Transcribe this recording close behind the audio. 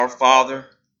Our Father,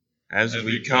 as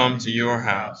we come to your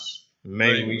house,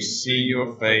 may we see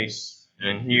your face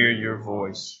and hear your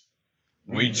voice.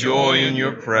 We joy in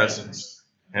your presence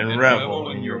and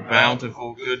revel in your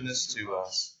bountiful goodness to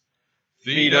us.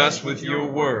 Feed us with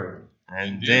your word,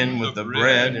 and then with the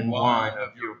bread and wine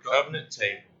of your covenant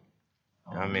table.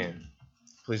 Amen.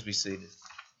 Please be seated.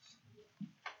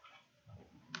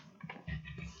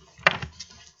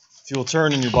 If you will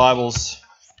turn in your Bibles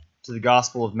to the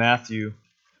Gospel of Matthew,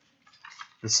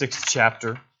 the 6th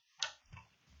chapter.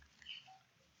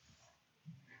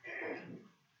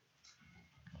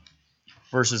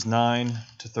 Verses 9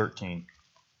 to 13.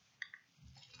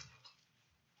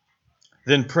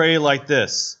 Then pray like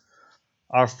this: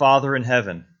 Our Father in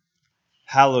heaven,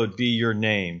 hallowed be your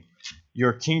name.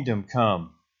 Your kingdom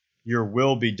come, your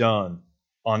will be done,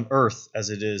 on earth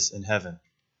as it is in heaven.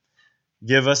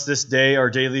 Give us this day our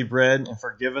daily bread, and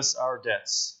forgive us our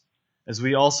debts, as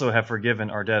we also have forgiven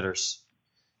our debtors.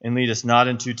 And lead us not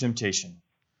into temptation,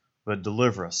 but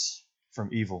deliver us from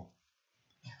evil.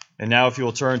 And now if you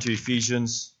will turn to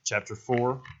Ephesians chapter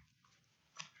 4.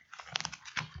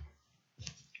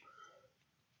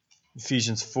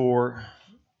 Ephesians 4,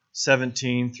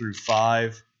 17 through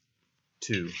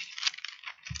 5:2.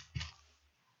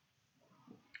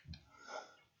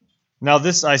 Now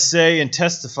this I say and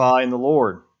testify in the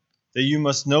Lord, that you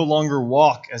must no longer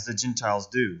walk as the Gentiles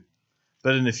do,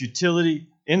 but in the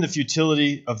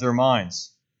futility of their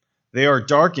minds. They are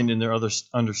darkened in their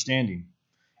understanding,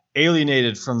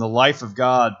 alienated from the life of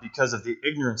God because of the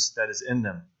ignorance that is in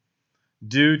them.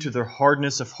 Due to their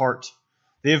hardness of heart,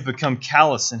 they have become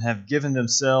callous and have given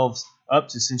themselves up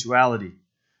to sensuality,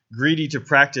 greedy to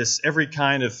practice every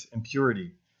kind of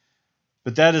impurity.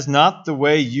 But that is not the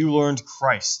way you learned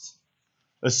Christ,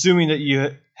 assuming that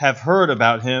you have heard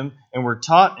about him and were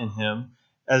taught in him,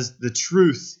 as the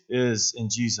truth is in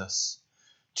Jesus,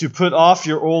 to put off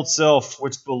your old self,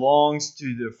 which belongs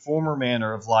to the former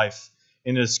manner of life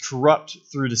and is corrupt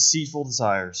through deceitful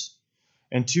desires,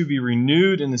 and to be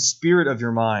renewed in the spirit of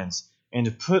your minds, and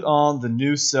to put on the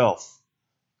new self,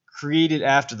 created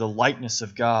after the likeness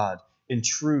of God in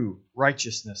true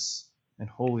righteousness and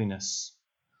holiness.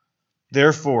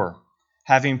 Therefore,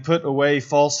 having put away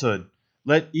falsehood,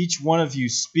 let each one of you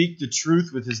speak the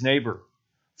truth with his neighbor,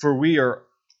 for we are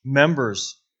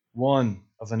members one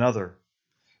of another.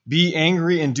 Be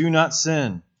angry and do not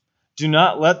sin. Do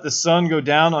not let the sun go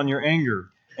down on your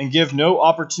anger, and give no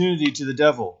opportunity to the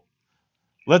devil.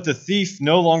 Let the thief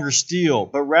no longer steal,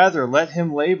 but rather let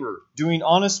him labor, doing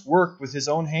honest work with his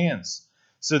own hands,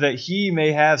 so that he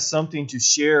may have something to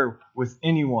share with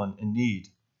anyone in need.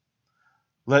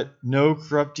 Let no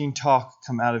corrupting talk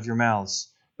come out of your mouths,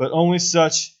 but only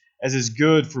such as is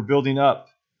good for building up,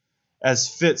 as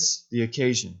fits the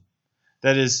occasion.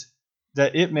 That is,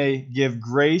 that it may give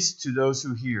grace to those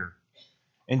who hear.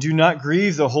 And do not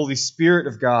grieve the Holy Spirit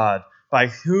of God, by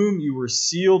whom you were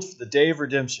sealed for the day of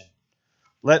redemption.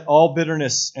 Let all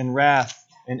bitterness and wrath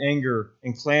and anger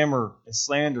and clamor and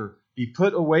slander be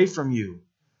put away from you,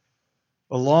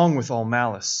 along with all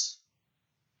malice.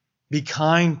 Be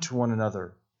kind to one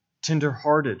another,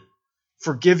 tender-hearted,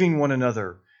 forgiving one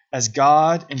another, as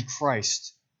God in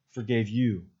Christ forgave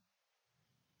you.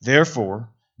 Therefore,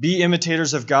 be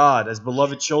imitators of God as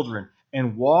beloved children,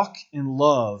 and walk in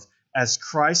love as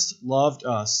Christ loved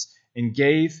us and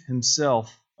gave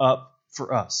himself up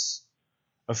for us,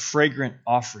 a fragrant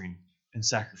offering and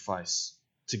sacrifice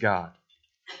to God.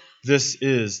 This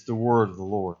is the word of the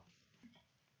Lord.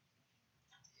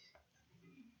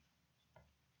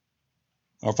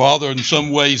 Our Father, in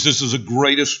some ways, this is the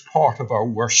greatest part of our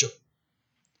worship.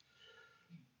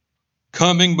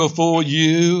 Coming before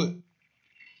you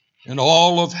and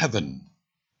all of heaven,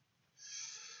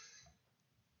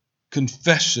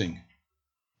 confessing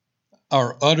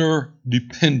our utter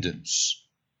dependence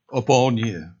upon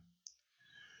you,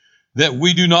 that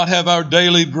we do not have our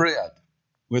daily bread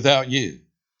without you,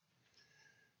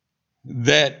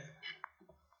 that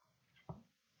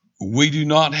we do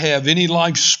not have any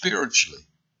life spiritually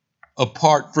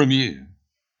apart from you.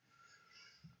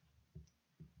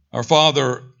 Our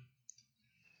Father,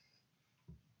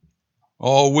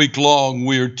 all week long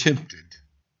we are tempted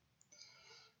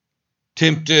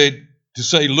to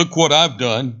say, look what I've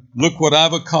done, look what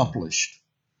I've accomplished.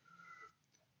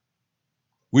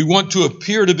 We want to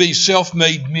appear to be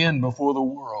self-made men before the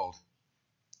world.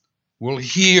 Well,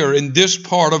 here in this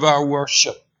part of our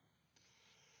worship,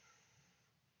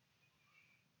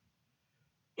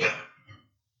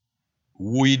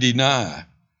 we deny.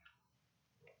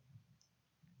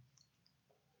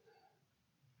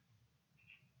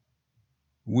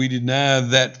 We deny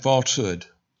that falsehood.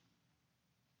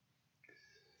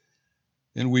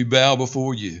 And we bow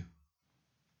before you,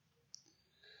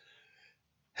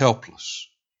 helpless,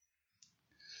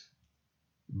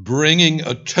 bringing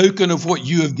a token of what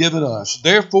you have given us,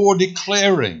 therefore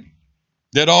declaring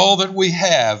that all that we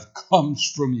have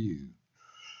comes from you.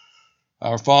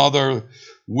 Our Father,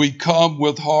 we come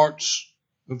with hearts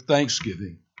of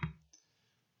thanksgiving.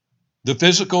 The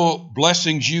physical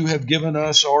blessings you have given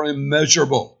us are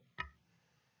immeasurable.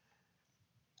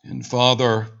 And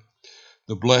Father,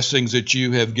 the blessings that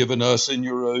you have given us in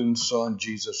your own Son,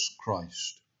 Jesus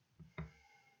Christ,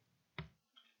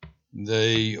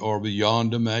 they are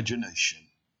beyond imagination.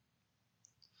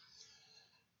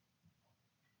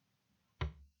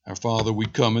 Our Father, we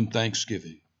come in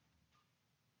thanksgiving.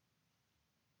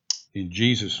 In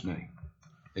Jesus' name,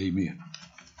 amen.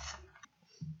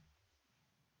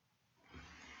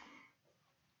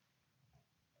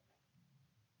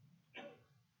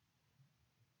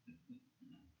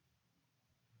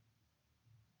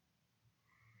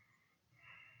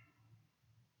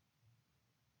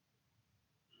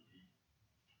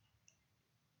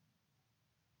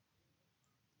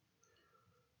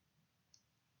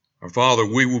 Our Father,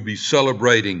 we will be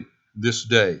celebrating this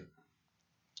day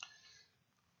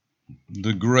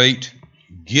the great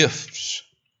gifts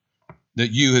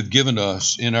that you have given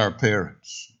us in our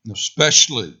parents,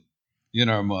 especially in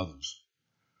our mothers.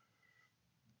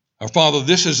 Our Father,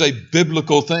 this is a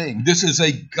biblical thing. This is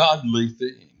a godly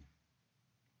thing.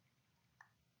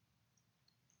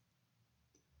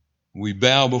 We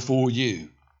bow before you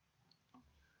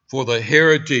for the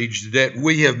heritage that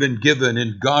we have been given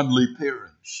in godly parents.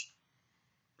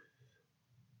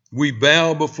 We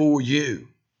bow before you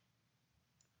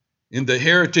in the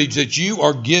heritage that you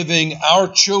are giving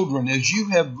our children as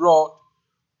you have brought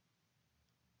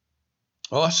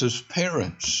us as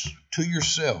parents to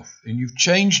yourself, and you've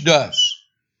changed us.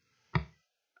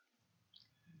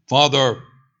 Father,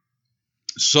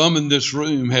 some in this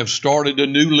room have started a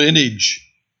new lineage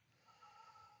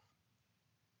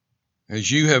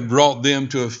as you have brought them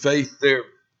to a faith their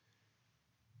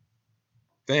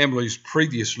families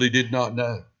previously did not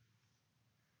know.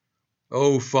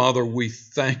 Oh, Father, we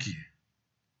thank you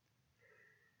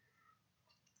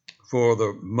for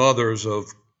the mothers of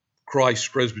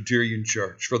Christ Presbyterian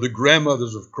Church, for the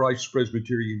grandmothers of Christ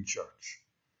Presbyterian Church.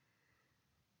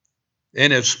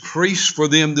 And as priests for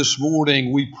them this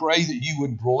morning, we pray that you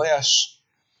would bless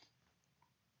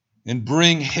and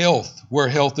bring health where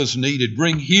health is needed,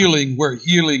 bring healing where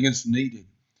healing is needed,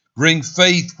 bring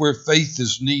faith where faith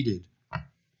is needed.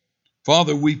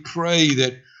 Father, we pray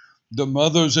that the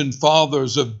mothers and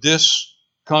fathers of this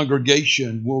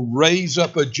congregation will raise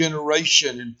up a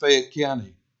generation in Fayette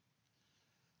County,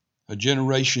 a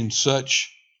generation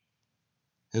such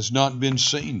has not been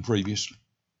seen previously.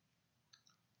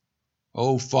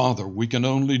 Oh, Father, we can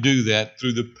only do that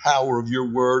through the power of your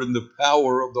word and the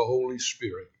power of the Holy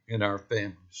Spirit in our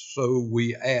families. So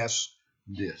we ask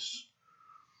this.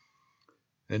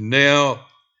 And now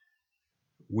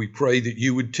we pray that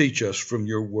you would teach us from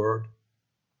your word.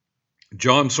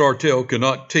 John Sartell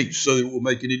cannot teach so that it will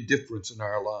make any difference in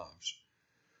our lives.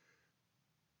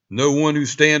 No one who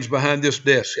stands behind this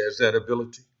desk has that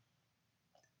ability.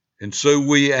 And so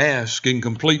we ask in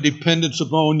complete dependence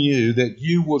upon you that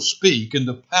you will speak in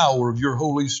the power of your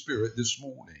Holy Spirit this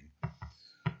morning.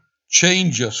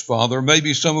 Change us, Father,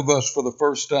 maybe some of us for the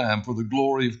first time, for the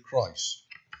glory of Christ.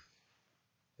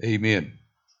 Amen.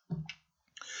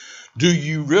 Do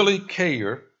you really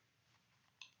care?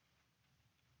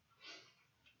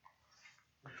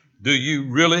 Do you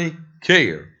really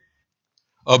care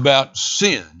about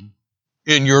sin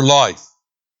in your life?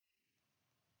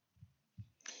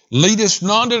 Lead us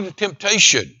not into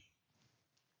temptation,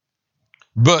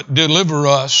 but deliver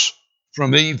us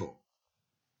from evil.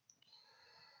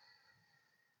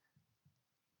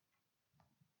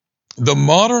 The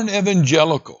modern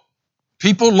evangelical,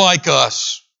 people like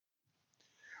us,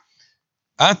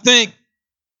 I think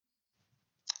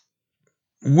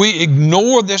we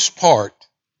ignore this part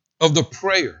of the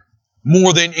prayer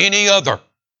more than any other.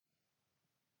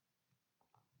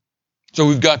 So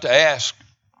we've got to ask,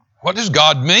 what does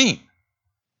God mean?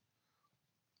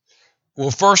 Well,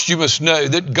 first you must know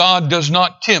that God does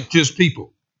not tempt his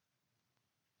people.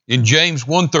 In James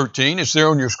 1:13, it's there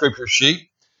on your scripture sheet,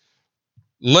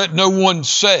 let no one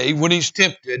say when he's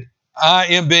tempted, I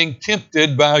am being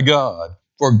tempted by God.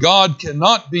 For God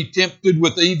cannot be tempted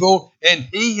with evil, and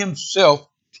he himself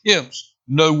tempts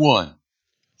no one.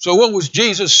 So what was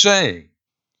Jesus saying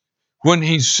when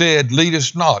he said, lead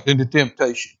us not into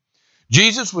temptation?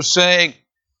 Jesus was saying,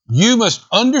 you must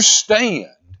understand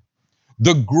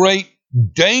the great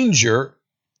danger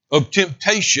of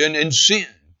temptation and sin.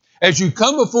 as you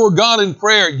come before God in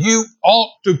prayer, you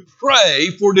ought to pray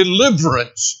for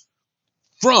deliverance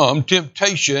from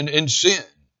temptation and sin.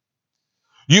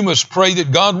 You must pray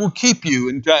that God will keep you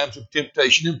in times of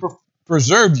temptation and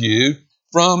preserve you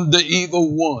from the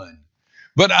evil one.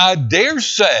 But I dare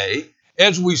say,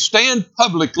 as we stand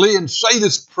publicly and say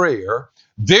this prayer,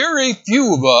 very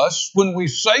few of us, when we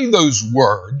say those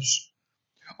words,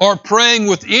 are praying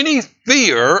with any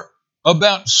fear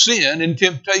about sin and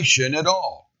temptation at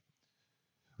all.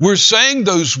 We're saying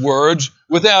those words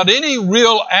without any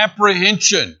real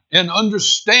apprehension and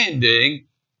understanding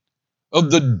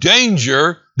of the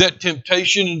danger that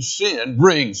temptation and sin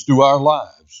brings to our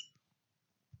lives.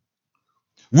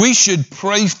 We should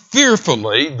pray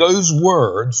fearfully those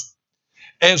words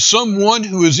as someone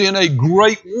who is in a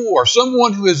great war,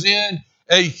 someone who is in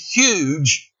a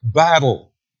huge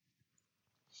battle.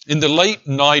 In the late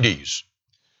 90s,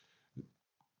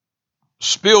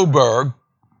 Spielberg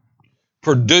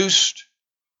produced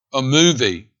a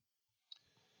movie,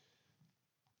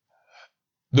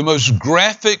 the most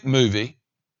graphic movie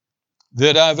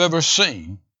that I've ever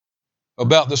seen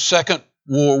about the Second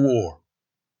World War.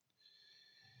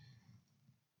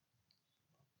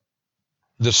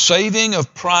 The Saving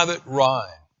of Private Ryan.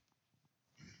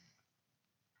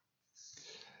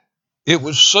 It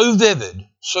was so vivid,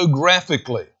 so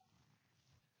graphically,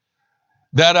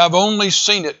 that I've only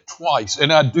seen it twice,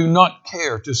 and I do not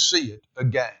care to see it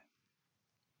again.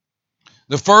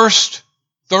 The first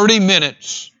 30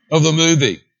 minutes of the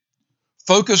movie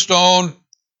focused on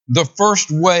the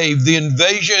first wave, the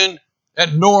invasion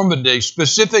at Normandy,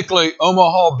 specifically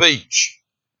Omaha Beach.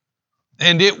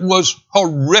 And it was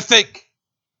horrific.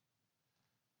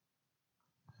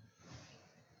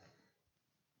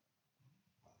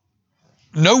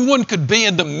 No one could be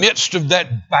in the midst of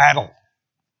that battle.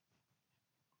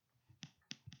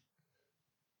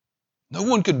 No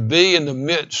one could be in the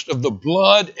midst of the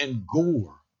blood and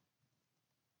gore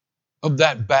of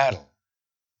that battle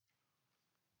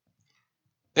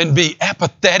and be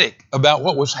apathetic about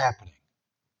what was happening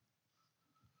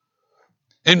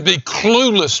and be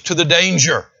clueless to the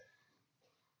danger.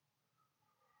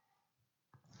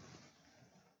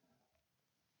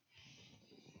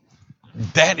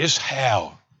 That is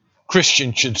how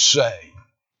Christians should say,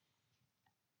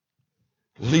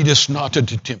 lead us not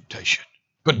into temptation,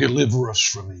 but deliver us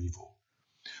from evil.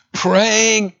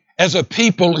 Praying as a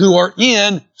people who are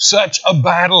in such a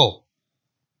battle.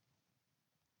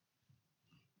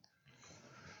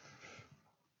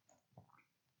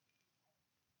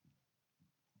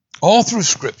 All through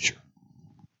Scripture,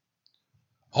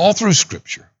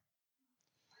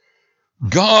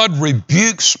 God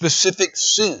rebukes specific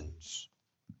sins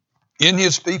in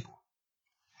His people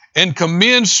and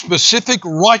commends specific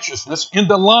righteousness in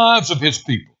the lives of His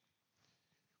people.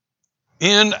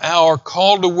 In our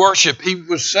call to worship, He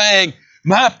was saying,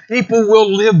 my people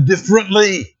will live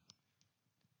differently.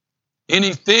 In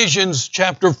Ephesians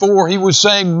chapter 4, He was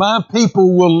saying, my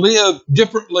people will live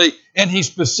differently. And He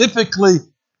specifically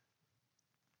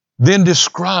then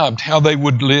described how they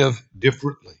would live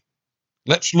differently.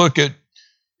 Let's look at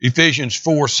Ephesians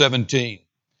 4:17.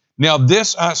 Now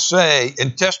this I say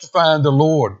and testify in the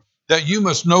Lord, that you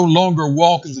must no longer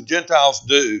walk as the Gentiles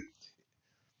do.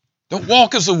 Don't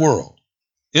walk as the world,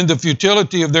 in the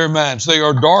futility of their minds. They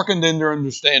are darkened in their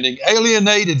understanding,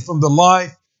 alienated from the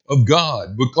life of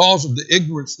God because of the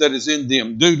ignorance that is in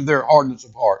them due to their hardness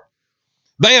of heart.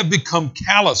 They have become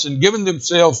callous and given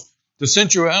themselves to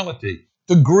sensuality,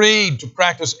 to greed, to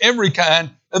practice every kind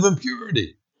of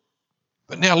impurity.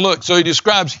 But now look, so he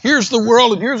describes, here's the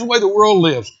world and here's the way the world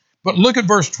lives. But look at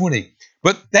verse 20.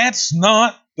 But that's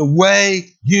not the way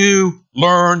you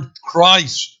learned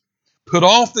Christ. Put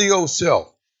off the old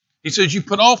self. He says you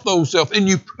put off the old self and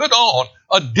you put on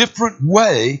a different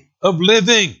way of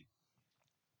living.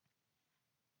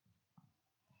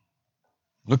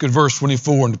 Look at verse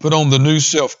 24. And to put on the new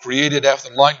self created after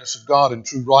the likeness of God in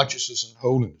true righteousness and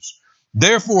holiness.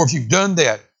 Therefore, if you've done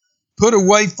that, put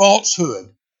away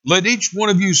falsehood. Let each one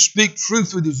of you speak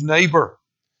truth with his neighbor.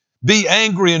 Be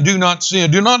angry and do not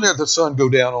sin. Do not let the sun go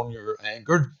down on your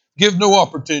anger. Give no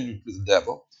opportunity to the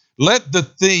devil. Let the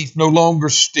thief no longer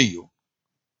steal.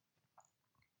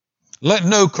 Let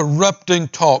no corrupting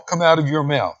talk come out of your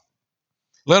mouth.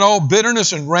 Let all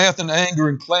bitterness and wrath and anger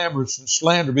and clamors and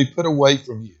slander be put away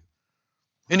from you.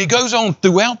 And he goes on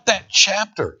throughout that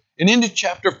chapter and into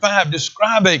chapter 5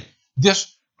 describing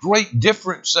this great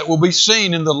difference that will be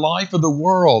seen in the life of the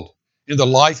world, in the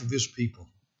life of his people.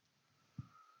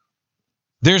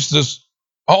 There's this,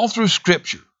 all through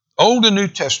Scripture, Old and New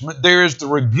Testament, there is the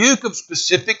rebuke of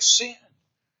specific sin.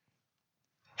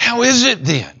 How is it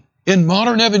then In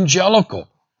modern evangelical,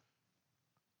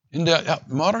 in the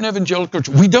modern evangelical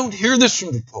church, we don't hear this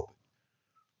from the pulpit.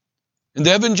 In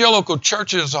the evangelical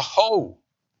church as a whole,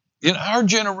 in our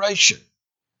generation,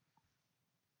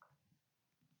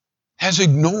 has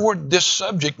ignored this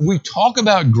subject. We talk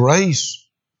about grace.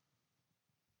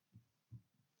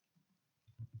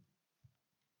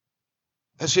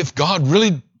 As if God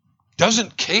really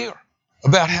doesn't care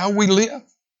about how we live.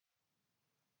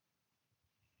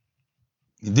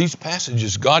 In these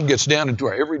passages, God gets down into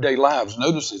our everyday lives.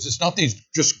 Notice this, it's not these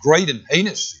just great and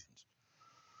heinous sins.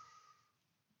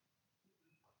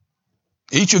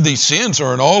 Each of these sins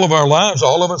are in all of our lives.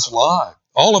 All of us lie.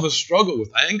 All of us struggle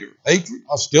with anger, hatred,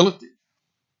 hostility.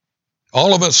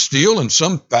 All of us steal in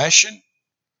some fashion.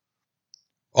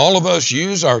 All of us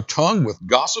use our tongue with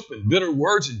gossip and bitter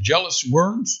words and jealous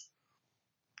words.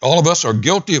 All of us are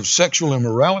guilty of sexual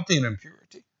immorality and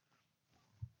impurity.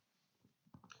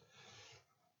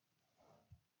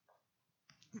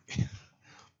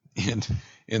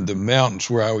 In the mountains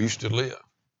where I used to live,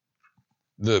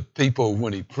 the people,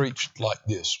 when he preached like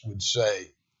this, would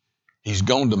say, he's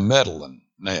gone to meddling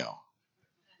now.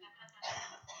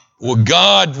 Well,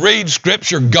 God reads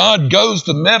Scripture, God goes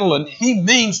to meddling. He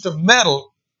means to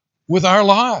meddle with our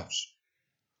lives.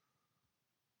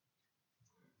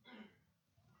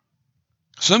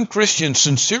 Some Christians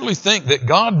sincerely think that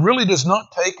God really does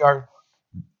not take our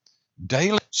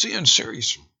daily sin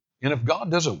seriously. And if God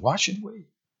doesn't, why should we?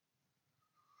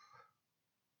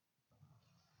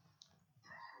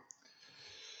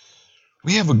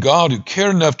 We have a God who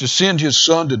cared enough to send His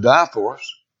Son to die for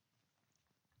us.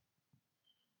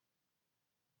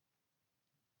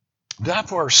 Die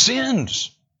for our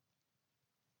sins.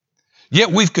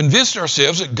 Yet we've convinced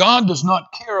ourselves that God does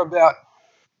not care about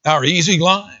our easy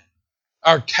lying,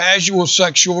 our casual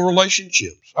sexual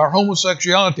relationships, our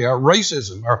homosexuality, our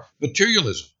racism, our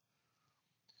materialism.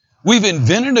 We've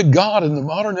invented a God in the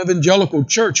modern evangelical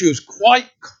church who is quite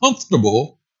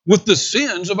comfortable with the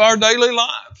sins of our daily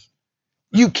lives.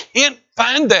 You can't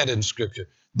find that in Scripture.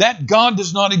 That God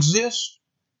does not exist.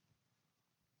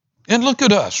 And look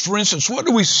at us. For instance, what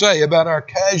do we say about our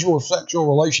casual sexual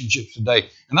relationships today?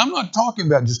 And I'm not talking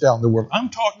about just out in the world. I'm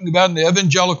talking about in the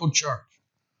evangelical church.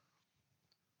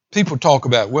 People talk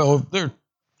about, well, they're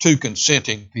two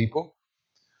consenting people.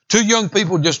 Two young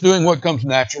people just doing what comes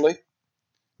naturally.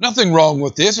 Nothing wrong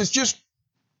with this. It's just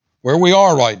where we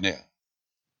are right now.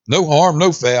 No harm,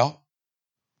 no foul.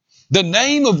 The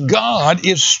name of God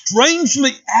is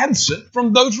strangely absent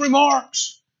from those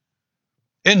remarks.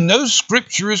 And no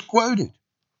Scripture is quoted.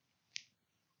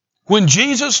 When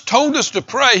Jesus told us to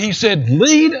pray, He said,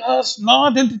 lead us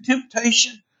not into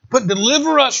temptation, but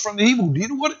deliver us from evil. Do you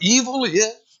know what evil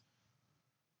is?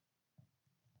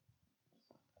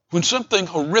 When something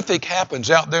horrific happens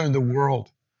out there in the world,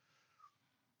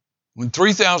 when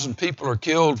 3,000 people are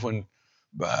killed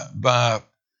by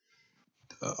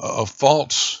a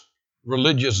false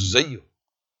religious zeal,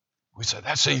 we say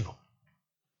that's evil.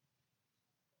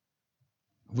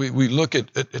 We look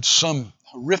at some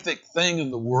horrific thing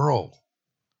in the world.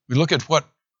 We look at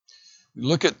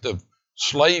the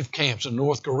slave camps in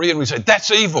North Korea and we say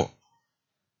that's evil.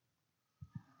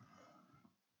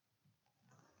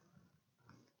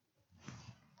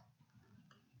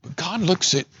 But God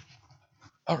looks at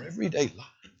our everyday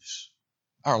lives,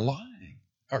 our lying,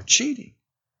 our cheating,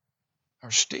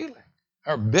 our stealing,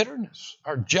 our bitterness,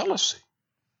 our jealousy.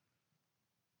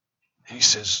 And He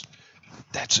says,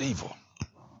 that's evil.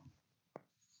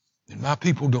 And my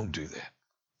people don't do that.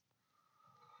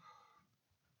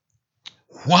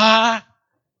 Why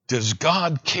does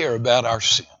God care about our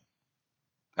sin?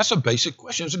 That's a basic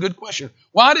question. It's a good question.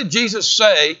 Why did Jesus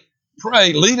say,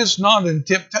 pray, lead us not into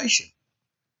temptation?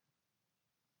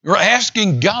 You're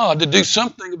asking God to do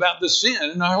something about the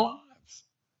sin in our lives.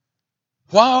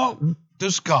 Why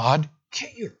does God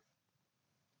care?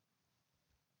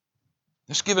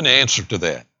 Let's give an answer to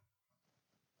that.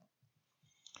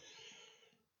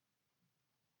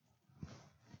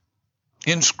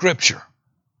 In Scripture,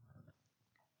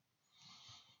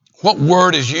 what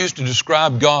word is used to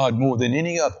describe God more than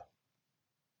any other?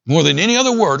 More than any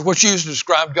other word, what's used to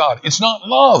describe God? It's not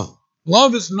love.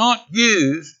 Love is not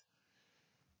used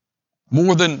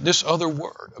more than this other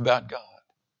word about God.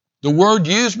 The word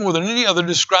used more than any other to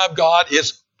describe God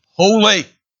is holy.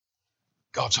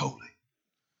 God's holy.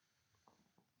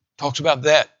 Talks about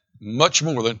that much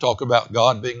more than talk about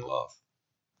God being love.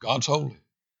 God's holy.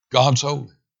 God's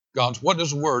holy. What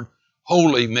does the word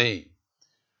holy mean?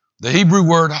 The Hebrew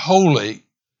word holy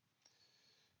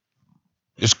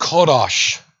is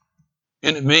kodosh,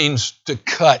 and it means to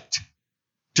cut,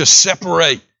 to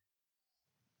separate.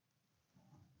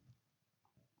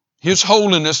 His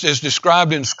holiness is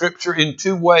described in Scripture in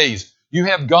two ways. You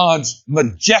have God's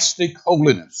majestic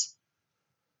holiness.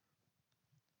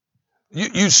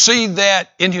 You see that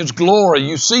in His glory.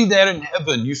 You see that in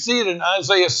heaven. You see it in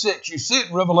Isaiah 6. You see it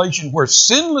in Revelation where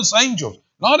sinless angels,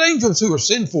 not angels who are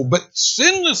sinful, but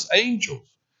sinless angels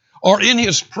are in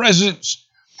His presence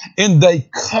and they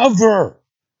cover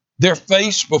their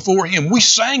face before Him. We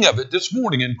sang of it this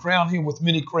morning and crown Him with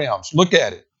many crowns. Look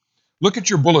at it. Look at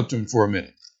your bulletin for a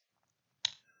minute.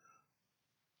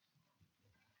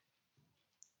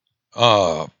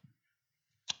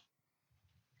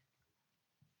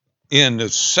 In the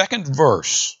second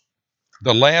verse,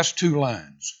 the last two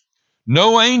lines,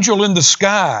 no angel in the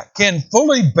sky can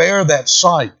fully bear that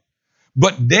sight,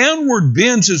 but downward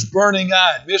bends his burning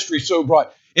eye, mystery so bright.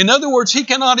 In other words, he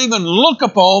cannot even look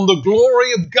upon the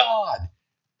glory of God.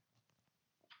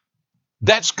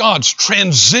 That's God's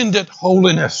transcendent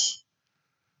holiness.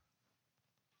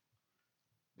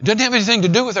 It doesn't have anything to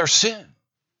do with our sin.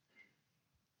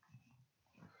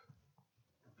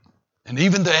 And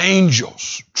even the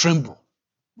angels tremble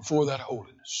before that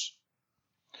holiness.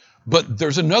 But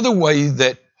there's another way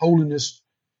that holiness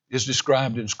is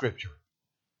described in Scripture.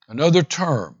 Another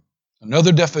term,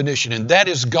 another definition, and that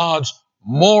is God's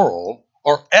moral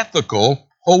or ethical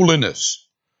holiness.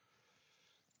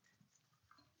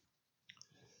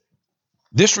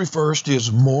 This refers to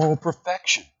His moral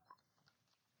perfection.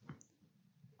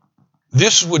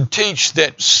 This would teach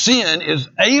that sin is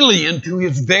alien to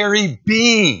His very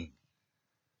being.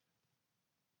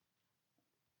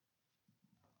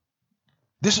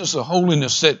 This is the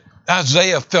holiness that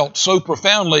Isaiah felt so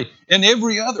profoundly, and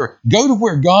every other. Go to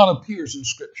where God appears in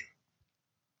Scripture.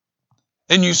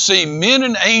 And you see men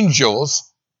and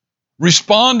angels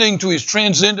responding to His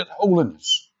transcendent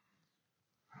holiness.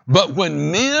 But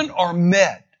when men are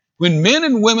met, when men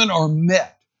and women are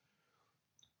met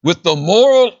with the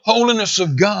moral holiness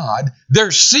of God,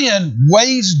 their sin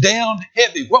weighs down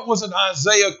heavy. What was it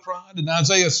Isaiah cried in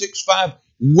Isaiah 6:5?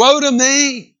 Woe to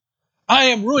me! I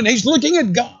am ruined. He's looking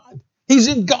at God. He's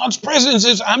in God's presence. He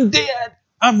says, I'm dead.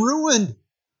 I'm ruined.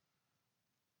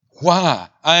 Why?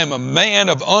 I am a man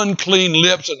of unclean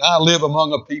lips, and I live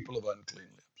among a people of unclean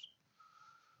lips.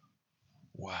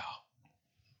 Wow.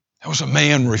 That was a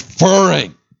man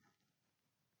referring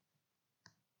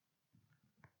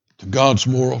to God's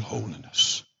moral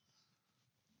holiness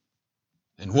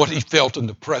and what he felt in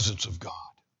the presence of God.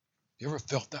 You ever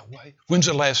felt that way? When's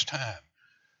the last time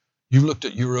you looked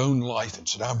at your own life and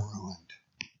said, I'm ruined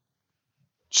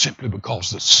simply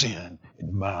because of the sin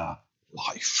in my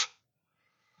life?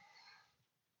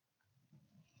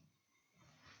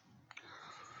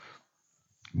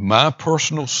 My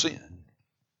personal sin,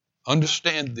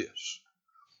 understand this,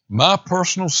 my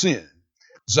personal sin,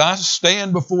 as I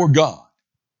stand before God,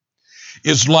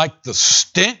 is like the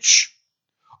stench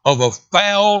of a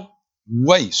foul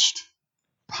waste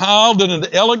piled in an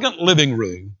elegant living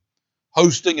room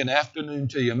hosting an afternoon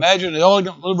tea. Imagine an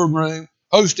elegant living room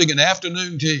hosting an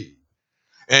afternoon tea.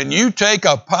 And you take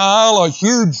a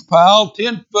huge pile,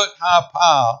 10-foot high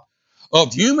pile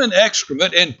of human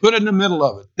excrement and put it in the middle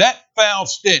of it. That foul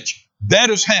stench, that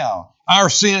is how our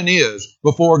sin is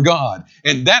before God.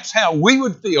 And that's how we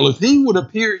would feel if He would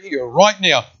appear here right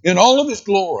now in all of His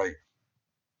glory.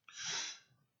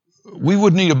 We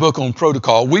would need a book on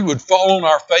protocol. We would fall on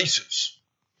our faces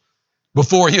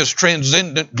before His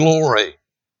transcendent glory.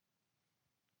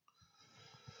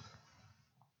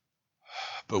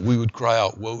 But we would cry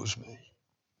out, woe is me.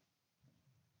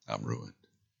 I'm ruined.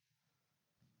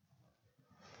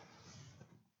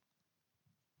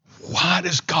 Why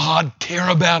does God care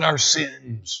about our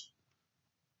sins?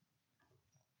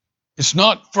 It's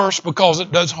not first because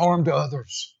it does harm to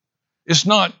others. It's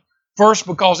not first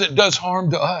because it does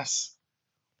harm to us.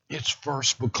 It's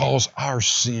first because our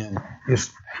sin is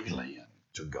alien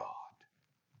to God.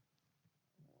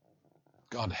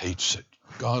 God hates it.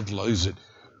 God loathes it.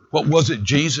 What was it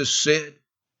Jesus said?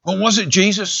 What was it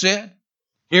Jesus said?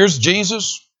 Here's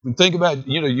Jesus. And think about,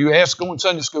 you ask go in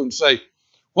Sunday school and say,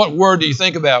 what word do you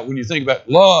think about when you think about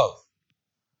love?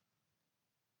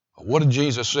 What did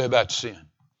Jesus say about sin?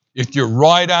 If your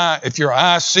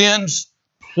eye sins,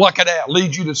 pluck it out.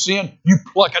 Leads you to sin, you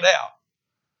pluck it out.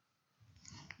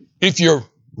 If your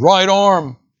right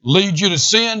arm leads you to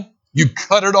sin, you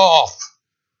cut it off.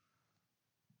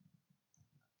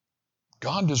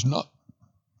 God does not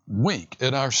wink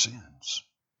at our sins.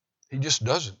 He just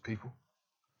doesn't, people.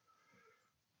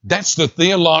 That's the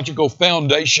theological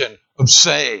foundation of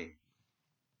saying,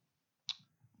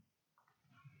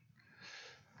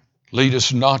 lead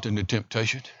us not into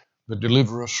temptation, but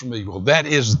deliver us from evil. That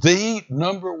is the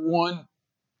number one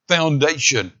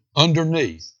foundation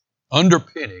underneath,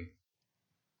 underpinning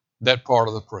that part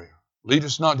of the prayer. Lead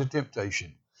us not to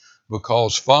temptation,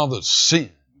 because, Father,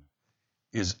 sin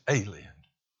is alien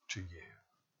to you.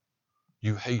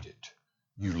 You hate it.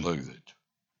 You loathe it.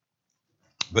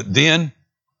 But then,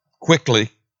 quickly,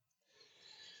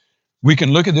 we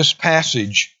can look at this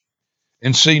passage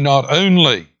and see not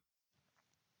only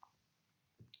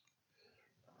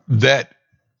that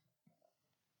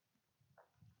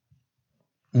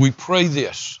we pray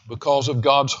this because of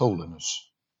God's holiness,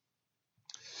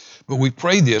 but we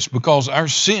pray this because our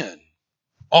sin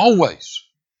always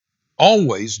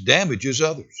damages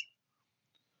others.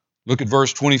 Look at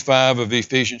verse 25 of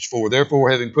Ephesians 4. Therefore,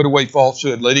 having put away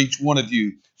falsehood, let each one of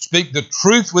you speak the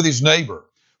truth with his neighbor,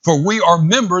 for we are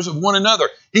members of one another.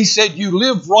 He said you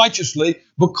live righteously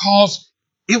because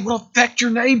it will affect your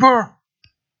neighbor.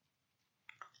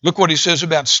 Look what he says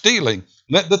about stealing.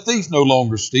 Let the thief no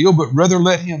longer steal, but rather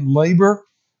let him labor,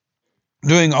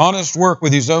 doing honest work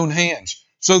with his own hands,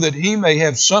 so that he may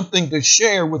have something to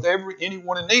share with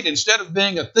anyone in need. Instead of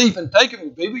being a thief and taking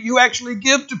from people, you actually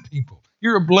give to people.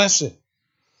 You're a blessing.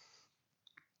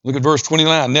 Look at verse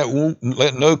 29.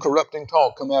 Let no corrupting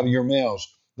talk come out of your mouths,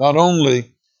 not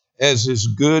only as is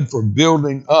good for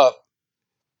building up,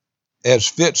 as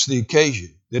fits the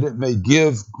occasion, that it may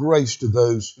give grace to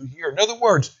those who hear. In other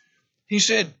words, he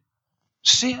said,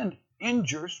 sin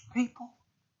injures people.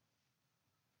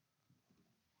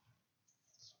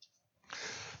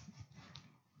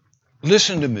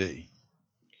 Listen to me.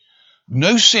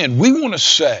 No sin. We want to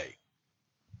say,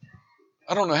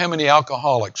 I don't know how many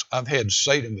alcoholics I've had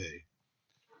say to me,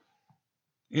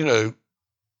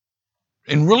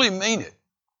 and really mean it,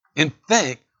 and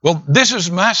think, well, this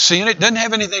is my sin. It doesn't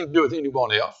have anything to do with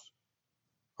anyone else.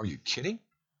 Are you kidding?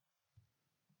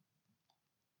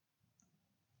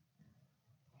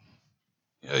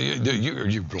 Are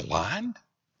you blind?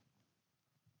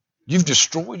 You've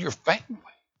destroyed your family.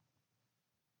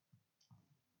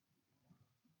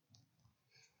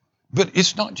 But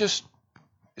it's not just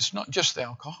the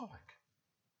alcoholic.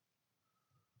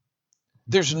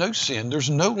 There's no sin, there's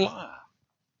no lie.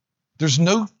 There's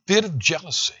no fit of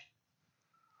jealousy.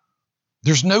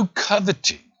 There's no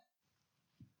coveting.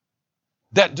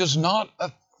 That does not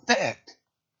affect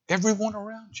everyone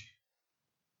around you.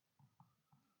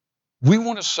 We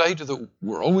want to say to the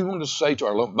world, we want to say to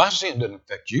our Lord, my sin doesn't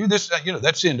affect you.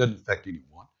 That sin doesn't affect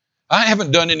anyone. I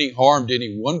haven't done any harm to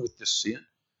anyone with this sin.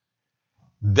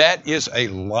 That is a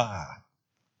lie.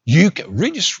 You can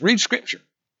read Scripture.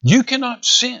 You cannot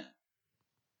sin.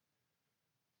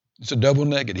 It's a double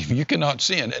negative. You cannot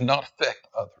sin and not affect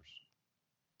others.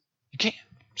 You can't.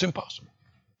 It's impossible.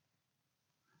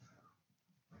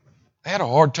 I had a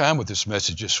hard time with this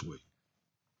message this week.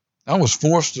 I was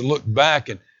forced to look back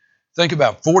and think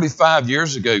about 45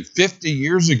 years ago, 50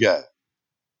 years ago,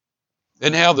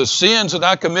 and how the sins that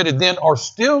I committed then are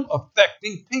still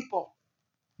affecting people.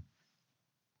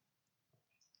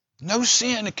 No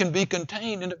sin can be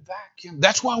contained in a vacuum.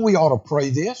 That's why we ought to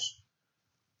pray this.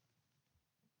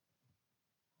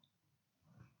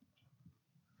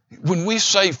 When we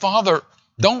say, Father,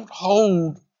 don't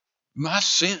hold my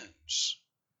sins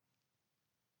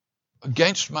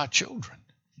against my children.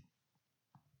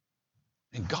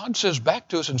 And God says back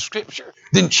to us in Scripture,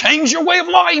 then change your way of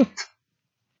life.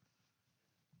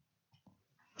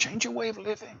 Change your way of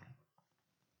living.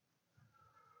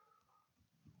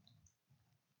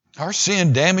 Our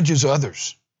sin damages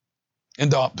others.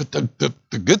 But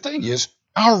the good thing is,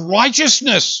 our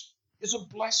righteousness is a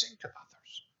blessing to others.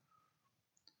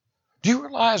 Do you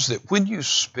realize that when you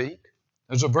speak,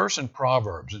 there's a verse in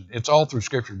Proverbs, and it's all through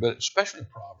Scripture, but especially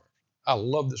Proverbs. I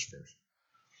love this verse.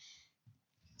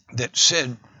 That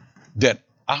said that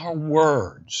our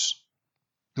words,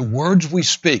 the words we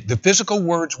speak, the physical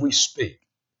words we speak,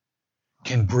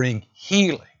 can bring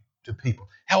healing to people.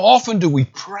 How often do we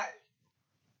pray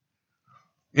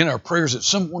in our prayers that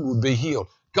someone would be healed?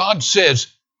 God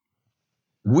says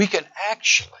we can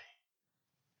actually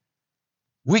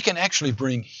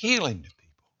bring healing to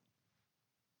people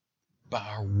by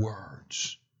our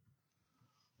words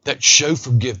that show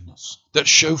forgiveness, that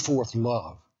show forth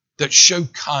love, that show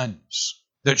kindness,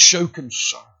 that show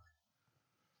concern.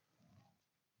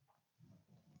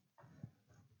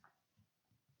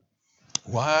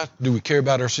 Why do we care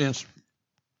about our sins?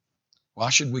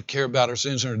 Why should we care about our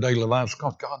sins in our daily lives?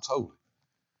 Because God's holy.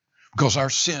 Because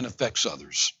our sin affects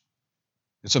others.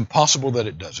 It's impossible that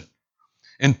it doesn't.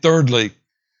 And thirdly,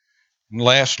 and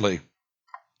lastly,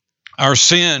 our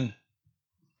sin,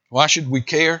 why should we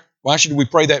care? Why should we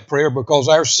pray that prayer? Because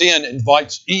our sin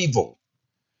invites evil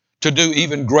to do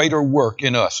even greater work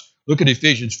in us. Look at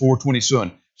Ephesians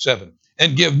 4:27.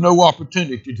 and give no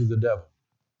opportunity to the devil.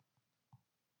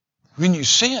 When you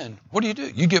sin, what do?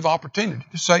 You give opportunity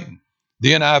to Satan.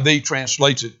 The NIV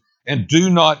translates it, and do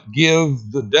not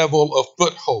give the devil a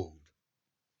foothold.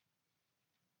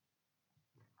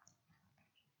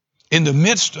 In the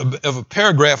midst of a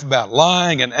paragraph about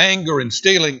lying and anger and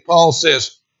stealing, Paul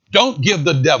says, don't give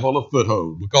the devil a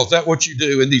foothold, because that's what you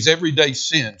do in these everyday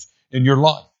sins in your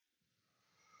life.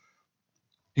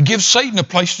 It gives Satan a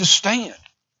place to stand.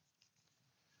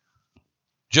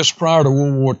 Just prior to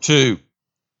World War II,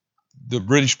 the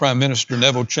British Prime Minister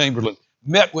Neville Chamberlain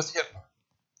met with Hitler.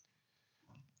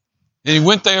 And he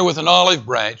went there with an olive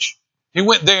branch. He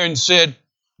went there and said,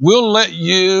 we'll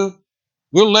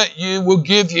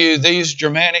give you these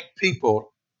Germanic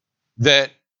people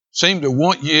that seem to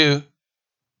want you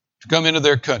to come into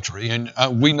their country,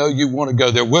 and we know you want to go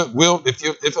there. We'll if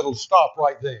it'll stop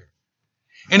right there.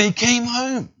 And he came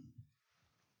home.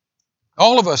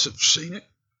 All of us have seen it.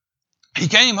 He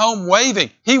came home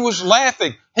waving. He was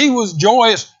laughing. He was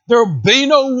joyous. There'll be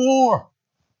no war.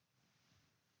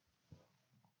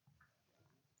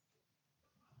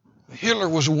 Hitler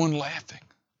was the one laughing.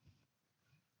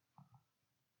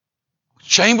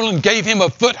 Chamberlain gave him a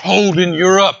foothold in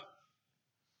Europe.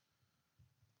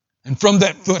 And from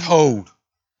that foothold,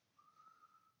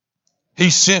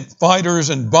 he sent fighters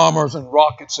and bombers and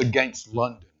rockets against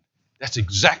London. That's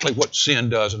exactly what sin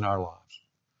does in our lives.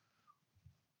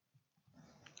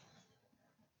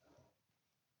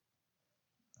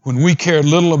 When we care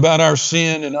little about our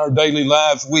sin in our daily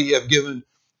lives, we have given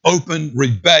open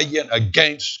rebellion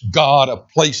against God a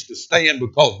place to stand,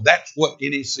 because that's what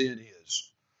any sin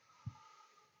is.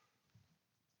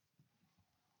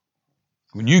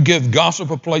 When you give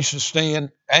gossip a place to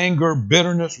stand, anger,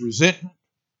 bitterness, resentment,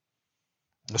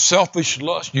 a selfish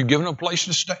lust, you're giving a place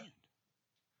to stand.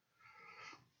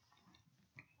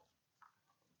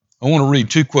 I want to read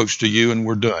 2 quotes to you and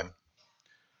we're done.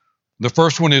 The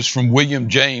first one is from William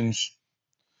James,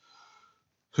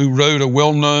 who wrote a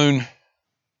well-known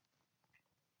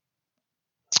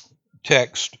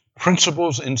text,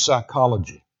 Principles in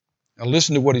Psychology. Now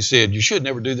listen to what he said. You should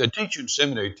never do that. Teach you in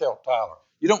seminary, tell Tyler.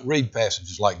 You don't read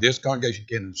passages like this. Congregation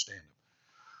can't understand them.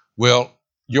 Well,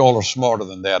 you all are smarter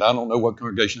than that. I don't know what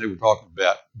congregation they were talking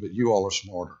about, but you all are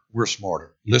smarter. We're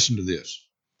smarter. Listen to this.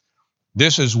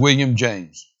 This is William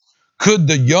James. Could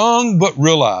the young but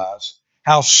realize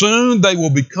how soon they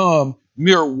will become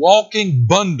mere walking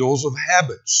bundles of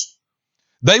habits,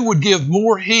 they would give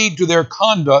more heed to their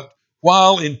conduct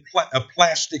while in a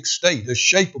plastic state, a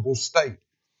shapeable state.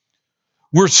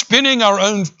 We're spinning our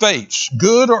own fates,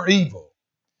 good or evil,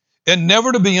 and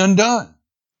never to be undone.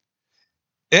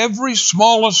 Every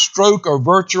smallest stroke or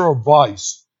virtue or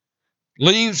vice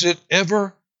leaves its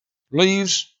ever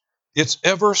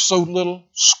so little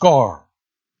scar,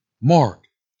 mark.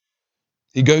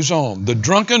 He goes on. The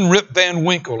drunken Rip Van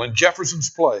Winkle in Jefferson's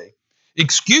play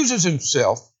excuses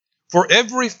himself for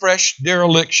every fresh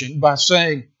dereliction by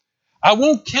saying, I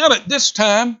won't count it this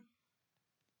time.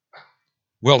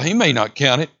 Well, he may not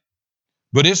count it,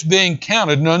 but it's being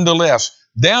counted nonetheless.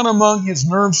 Down among his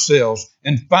nerve cells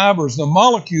and fibers, the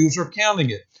molecules are counting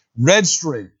it, red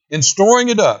string, and storing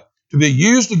it up to be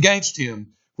used against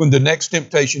him when the next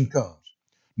temptation comes.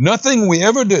 Nothing we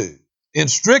ever do in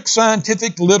strict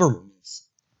scientific literalness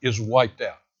is wiped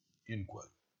out, end quote.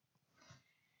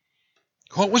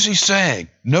 What was he saying?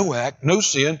 No act, no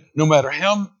sin, no matter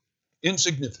how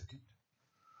insignificant,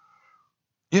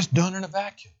 is done in a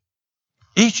vacuum.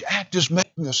 Each act is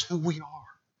making us who we are.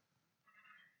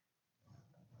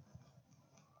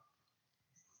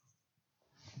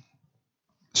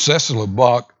 Cecil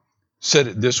Bach said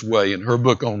it this way in her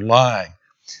book on lying.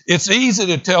 It's easy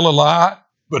to tell a lie,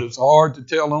 but it's hard to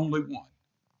tell only one.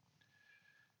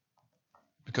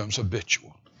 It becomes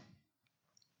habitual.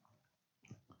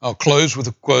 I'll close with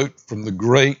a quote from the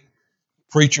great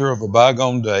preacher of a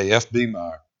bygone day, F.B.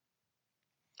 Meyer.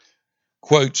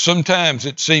 Quote, sometimes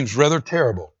it seems rather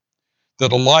terrible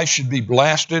that a life should be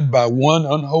blasted by one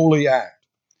unholy act,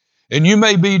 and you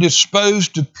may be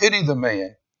disposed to pity the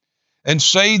man and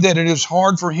say that it is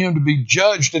hard for him to be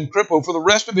judged and crippled for the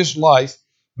rest of his life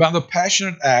by the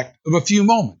passionate act of a few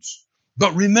moments.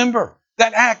 But remember,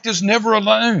 that act is never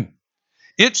alone.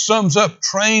 It sums up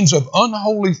trains of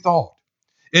unholy thought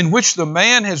in which the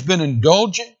man has been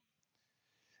indulging,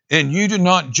 and you do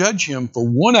not judge him for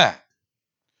one act,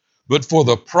 but for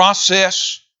the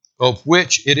process of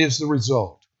which it is the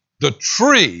result. The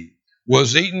tree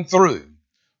was eaten through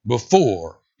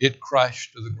before it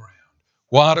crashed to the ground.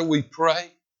 Why do we pray?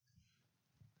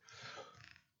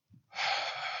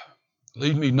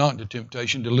 Lead me not into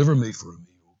temptation, deliver me from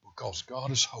evil, because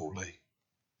God is holy.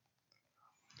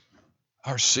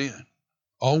 Our sin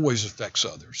always affects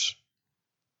others.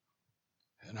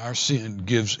 And our sin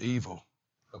gives evil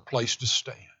a place to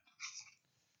stand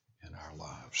in our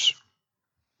lives.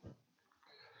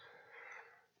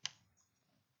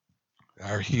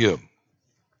 Our hymn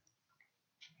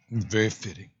is very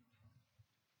fitting.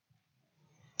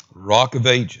 Rock of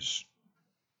Ages,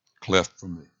 cleft for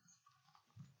me.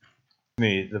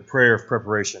 The prayer of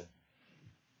preparation.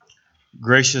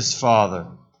 Gracious Father,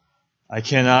 I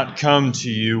cannot come to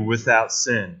you without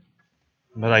sin,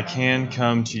 but I can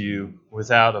come to you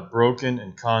without a broken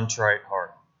and contrite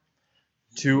heart.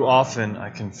 Too often I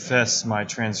confess my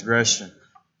transgression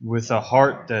with a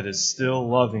heart that is still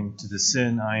loving to the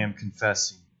sin I am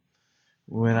confessing.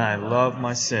 When I love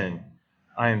my sin,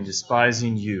 I am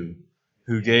despising you,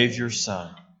 who gave your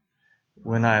Son.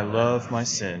 When I love my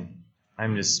sin, I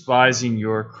am despising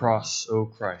your cross, O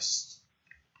Christ.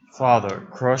 Father,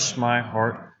 crush my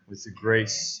heart with the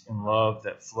grace and love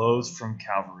that flows from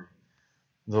Calvary.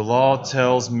 The law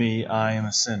tells me I am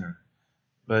a sinner,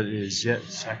 but it is yet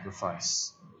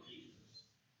sacrifice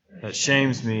that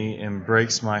shames me and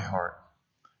breaks my heart.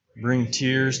 Bring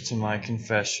tears to my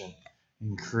confession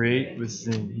and create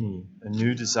within me a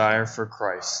new desire for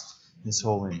Christ, His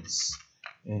holiness,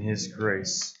 and His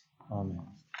grace. Amen.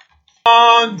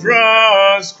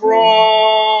 Wondrous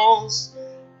cross,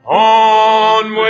 on